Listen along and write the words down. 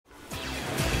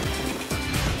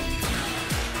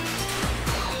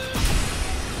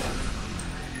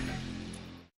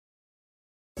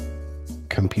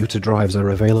computer drives are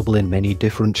available in many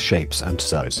different shapes and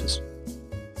sizes.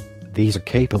 These are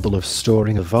capable of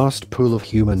storing a vast pool of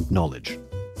human knowledge.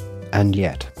 And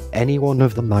yet, any one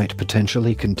of them might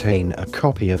potentially contain a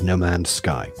copy of No Man's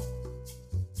Sky.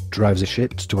 Drives are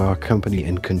shipped to our company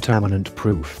in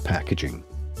contaminant-proof packaging.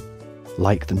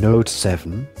 Like the Note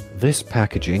 7, this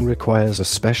packaging requires a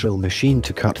special machine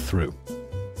to cut through.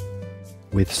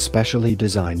 With specially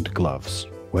designed gloves,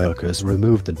 workers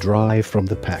remove the drive from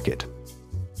the packet.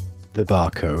 The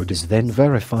barcode is then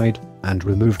verified and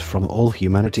removed from all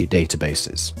humanity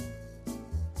databases.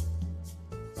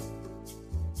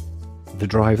 The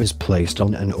drive is placed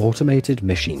on an automated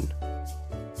machine.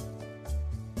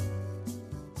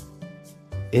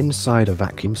 Inside a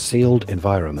vacuum-sealed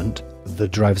environment, the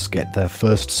drives get their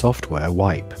first software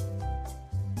wipe.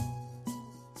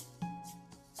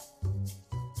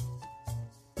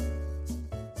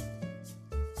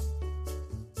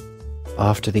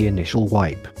 After the initial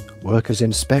wipe, workers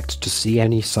inspect to see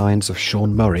any signs of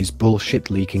Sean Murray's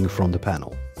bullshit leaking from the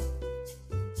panel.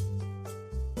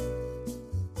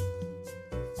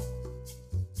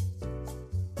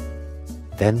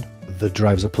 Then, the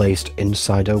drives are placed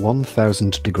inside a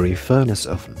 1000-degree furnace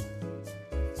oven.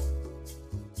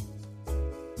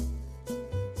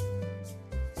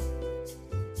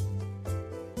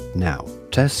 Now,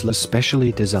 Tesla's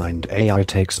specially designed AI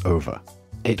takes over.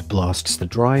 It blasts the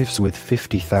drives with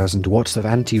 50,000 watts of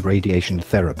anti-radiation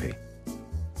therapy.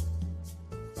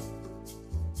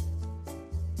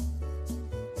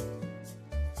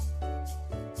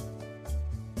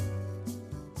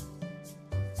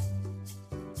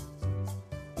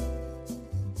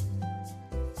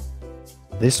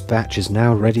 This batch is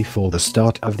now ready for the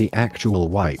start of the actual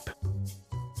wipe.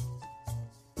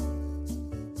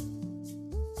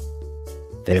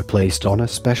 They are placed on a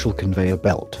special conveyor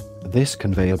belt. This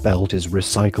conveyor belt is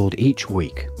recycled each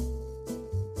week.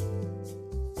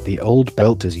 The old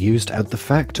belt is used at the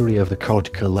factory of the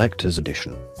COD Collector's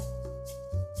Edition.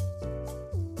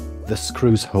 The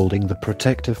screws holding the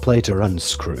protective plate are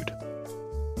unscrewed.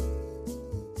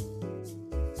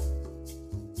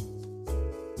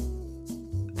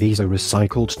 These are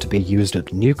recycled to be used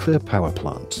at nuclear power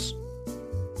plants.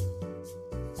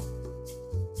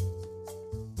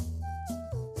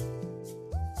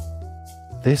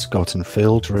 This cotton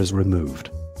filter is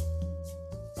removed.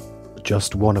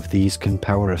 Just one of these can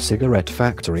power a cigarette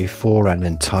factory for an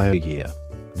entire year.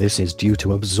 This is due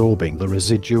to absorbing the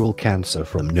residual cancer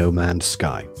from No Man's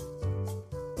Sky.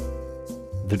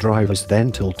 The drive is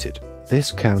then tilted.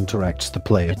 This counteracts the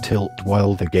player tilt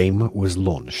while the game was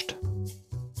launched.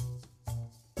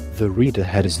 The reader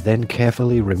head is then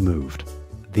carefully removed.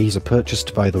 These are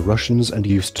purchased by the Russians and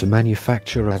used to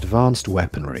manufacture advanced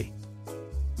weaponry.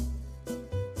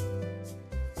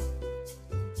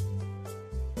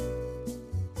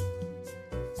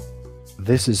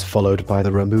 This is followed by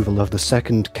the removal of the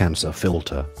second cancer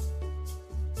filter.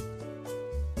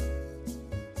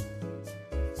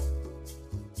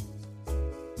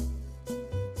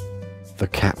 The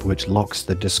cap which locks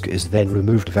the disc is then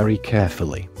removed very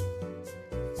carefully.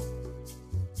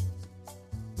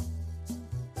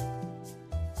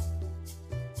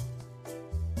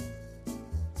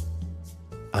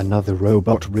 Another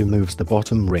robot removes the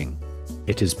bottom ring.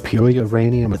 It is pure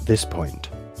uranium at this point.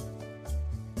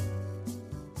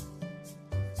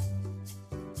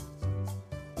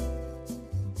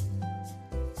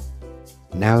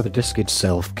 Now the disc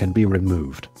itself can be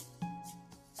removed.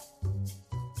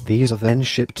 These are then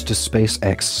shipped to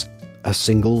SpaceX. A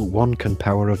single one can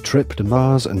power a trip to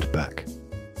Mars and back.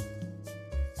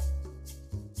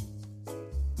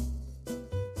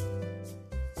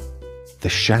 The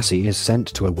chassis is sent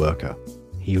to a worker.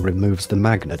 He removes the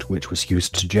magnet which was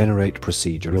used to generate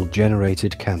procedural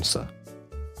generated cancer.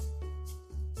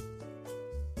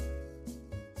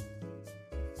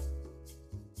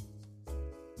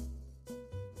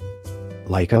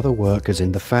 Like other workers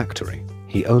in the factory,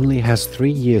 he only has 3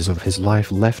 years of his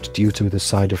life left due to the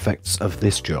side effects of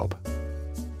this job.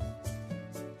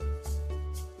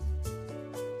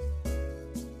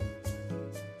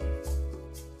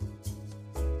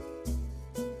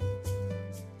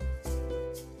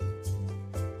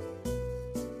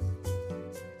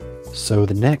 So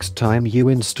the next time you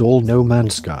install No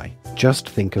Man's Sky, just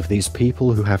think of these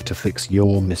people who have to fix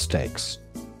your mistakes.